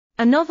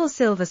A novel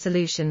silver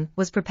solution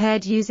was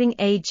prepared using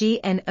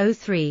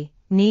AgNO3,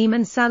 Neem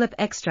and Salep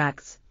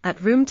extracts,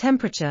 at room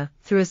temperature,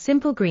 through a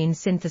simple green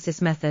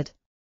synthesis method.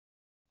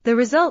 The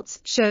results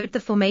showed the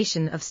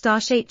formation of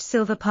star-shaped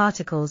silver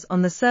particles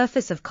on the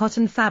surface of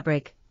cotton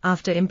fabric,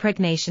 after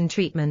impregnation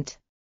treatment.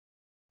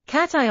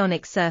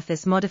 Cationic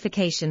surface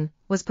modification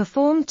was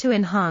performed to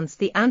enhance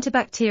the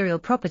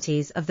antibacterial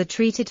properties of the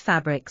treated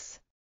fabrics.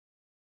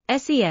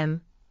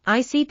 SEM,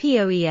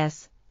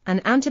 ICPOES, an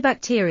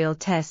antibacterial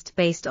test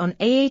based on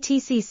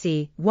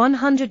AATCC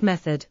 100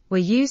 method were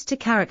used to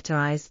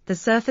characterize the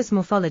surface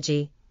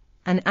morphology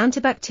and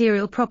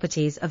antibacterial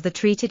properties of the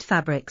treated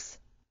fabrics.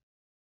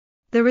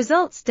 The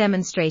results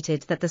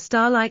demonstrated that the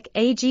star-like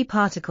Ag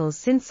particles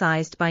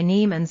synthesized by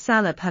Neem and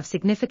Salep have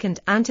significant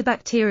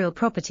antibacterial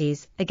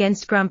properties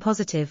against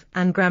gram-positive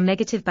and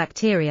gram-negative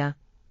bacteria,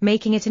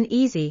 making it an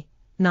easy,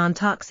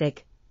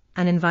 non-toxic,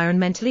 and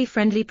environmentally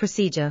friendly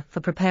procedure for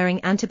preparing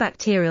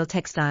antibacterial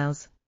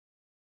textiles.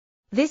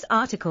 This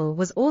article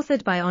was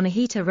authored by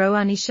Anahita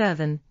Rohani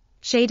Shirvan,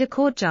 Sheyda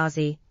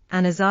Kordjazi,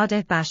 and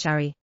Azadeh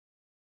Bashari.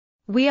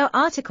 We are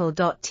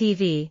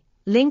RTCLTV,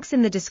 links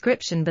in the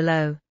description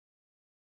below.